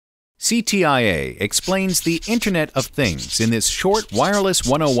CTIA explains the Internet of Things in this short Wireless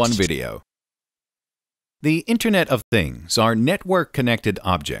 101 video. The Internet of Things are network-connected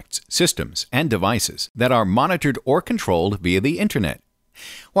objects, systems, and devices that are monitored or controlled via the Internet.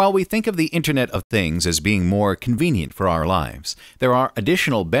 While we think of the Internet of Things as being more convenient for our lives, there are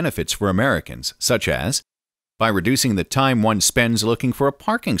additional benefits for Americans, such as by reducing the time one spends looking for a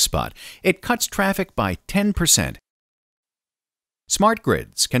parking spot, it cuts traffic by 10%. Smart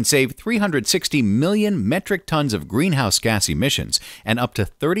grids can save 360 million metric tons of greenhouse gas emissions and up to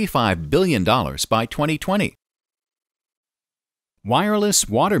 $35 billion by 2020. Wireless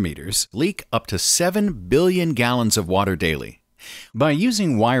water meters leak up to 7 billion gallons of water daily. By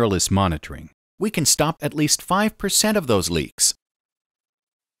using wireless monitoring, we can stop at least 5% of those leaks.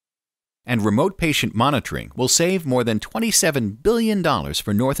 And remote patient monitoring will save more than $27 billion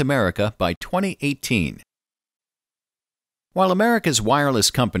for North America by 2018. While America's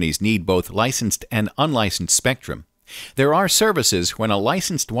wireless companies need both licensed and unlicensed spectrum, there are services when a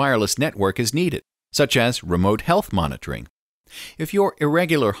licensed wireless network is needed, such as remote health monitoring. If your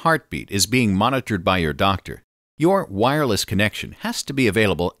irregular heartbeat is being monitored by your doctor, your wireless connection has to be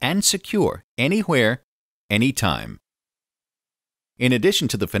available and secure anywhere, anytime. In addition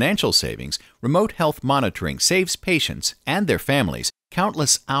to the financial savings, remote health monitoring saves patients and their families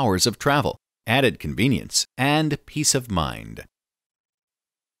countless hours of travel, added convenience, and peace of mind.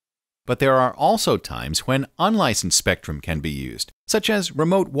 But there are also times when unlicensed spectrum can be used, such as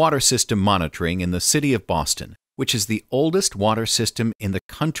remote water system monitoring in the city of Boston, which is the oldest water system in the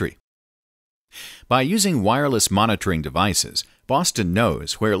country. By using wireless monitoring devices, Boston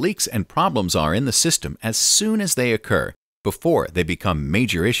knows where leaks and problems are in the system as soon as they occur, before they become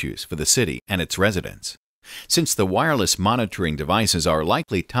major issues for the city and its residents. Since the wireless monitoring devices are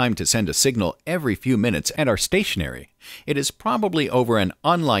likely timed to send a signal every few minutes and are stationary, it is probably over an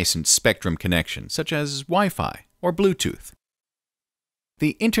unlicensed spectrum connection such as Wi-Fi or Bluetooth.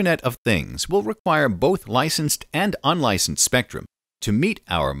 The Internet of Things will require both licensed and unlicensed spectrum to meet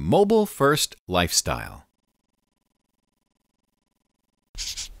our mobile-first lifestyle.